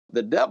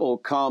The devil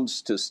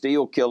comes to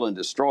steal, kill, and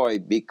destroy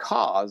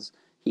because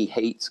he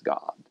hates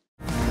God.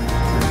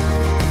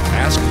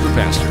 Ask the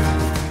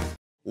pastor.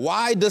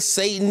 Why does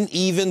Satan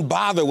even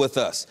bother with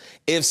us?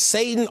 If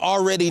Satan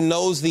already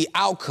knows the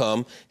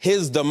outcome,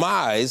 his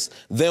demise,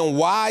 then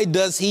why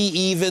does he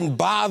even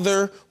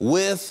bother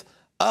with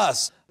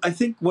us? I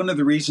think one of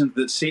the reasons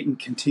that Satan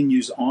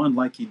continues on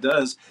like he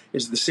does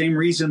is the same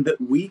reason that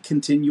we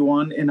continue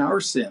on in our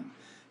sin,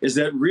 is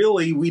that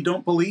really we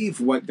don't believe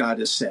what God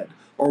has said,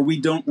 or we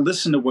don't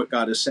listen to what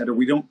God has said, or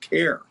we don't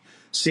care.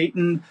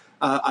 Satan,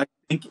 I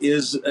think,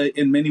 is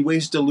in many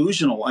ways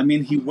delusional. I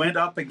mean, he went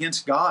up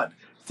against God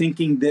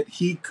thinking that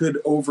he could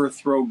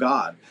overthrow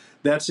God.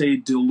 That's a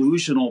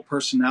delusional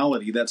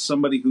personality. That's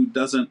somebody who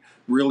doesn't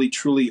really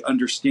truly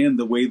understand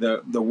the way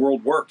the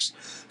world works.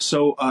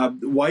 So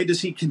why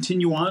does he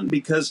continue on?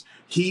 Because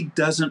he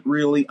doesn't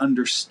really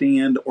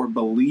understand or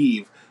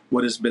believe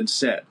what has been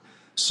said.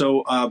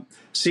 So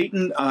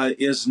Satan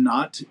is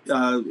not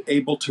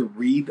able to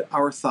read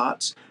our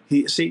thoughts.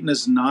 Satan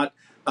is not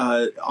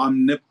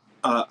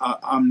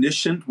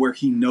omniscient, where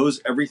he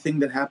knows everything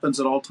that happens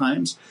at all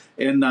times.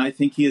 And I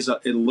think he is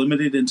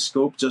limited in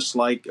scope, just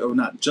like, or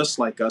not just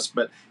like us,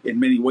 but in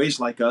many ways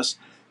like us.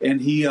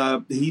 And he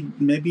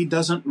maybe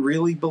doesn't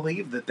really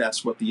believe that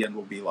that's what the end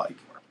will be like.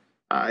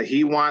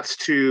 He wants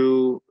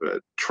to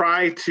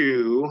try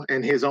to,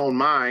 in his own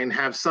mind,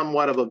 have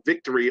somewhat of a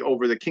victory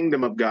over the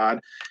kingdom of God.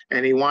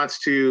 And he wants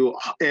to,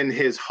 in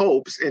his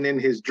hopes and in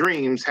his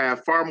dreams,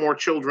 have far more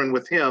children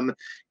with him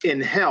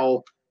in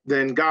hell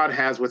than God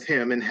has with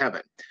him in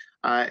heaven.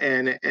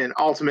 And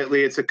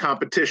ultimately, it's a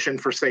competition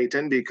for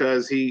Satan,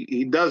 because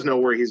he does know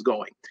where he's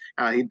going.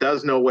 He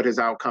does know what his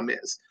outcome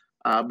is.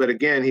 But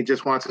again, he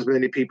just wants as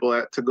many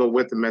people to go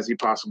with him as he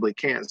possibly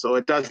can. So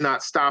it does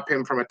not stop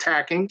him from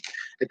attacking.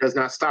 It does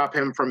not stop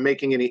him from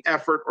making any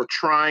effort or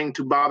trying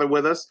to bother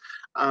with us.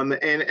 And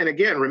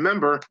again,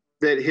 remember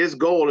that his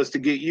goal is to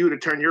get you to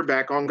turn your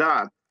back on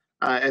God.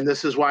 And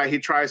this is why he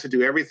tries to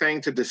do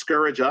everything to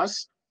discourage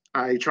us.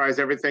 He tries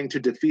everything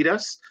to defeat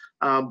us.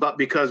 But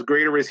because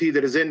greater is he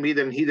that is in me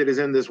than he that is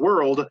in this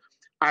world,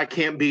 I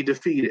can't be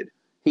defeated.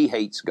 He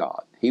hates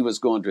God. He was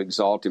going to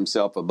exalt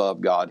himself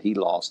above God. He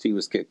lost. He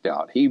was kicked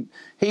out. He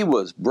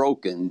was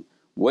broken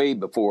way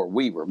before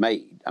we were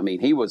made. I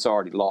mean, he was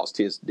already lost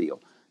his deal.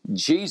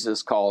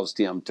 Jesus caused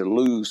him to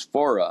lose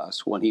for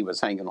us when he was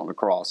hanging on the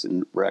cross,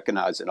 and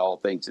recognizing all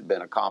things had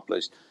been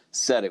accomplished,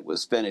 said it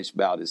was finished,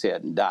 bowed his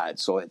head, and died.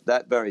 So at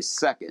that very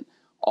second,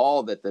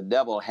 all that the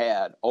devil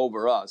had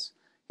over us,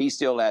 he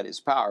still had his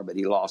power, but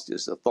he lost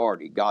his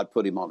authority. God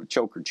put him on a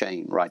choker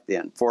chain right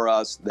then for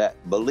us that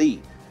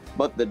believe.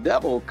 But the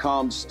devil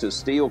comes to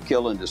steal,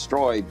 kill, and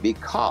destroy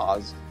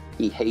because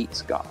he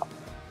hates God.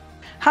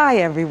 Hi,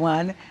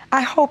 everyone.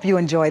 I hope you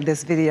enjoyed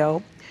this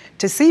video.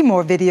 To see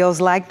more videos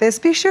like this,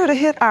 be sure to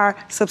hit our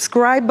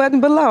subscribe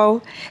button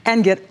below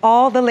and get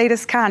all the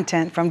latest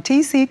content from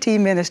TCT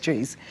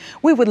Ministries.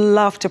 We would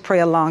love to pray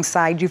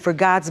alongside you for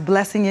God's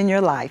blessing in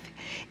your life.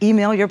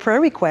 Email your prayer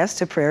request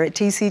to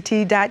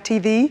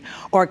prayer@tct.tv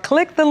or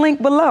click the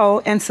link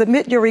below and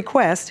submit your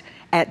request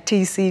at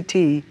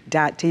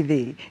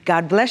tct.tv.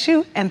 God bless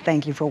you, and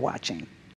thank you for watching.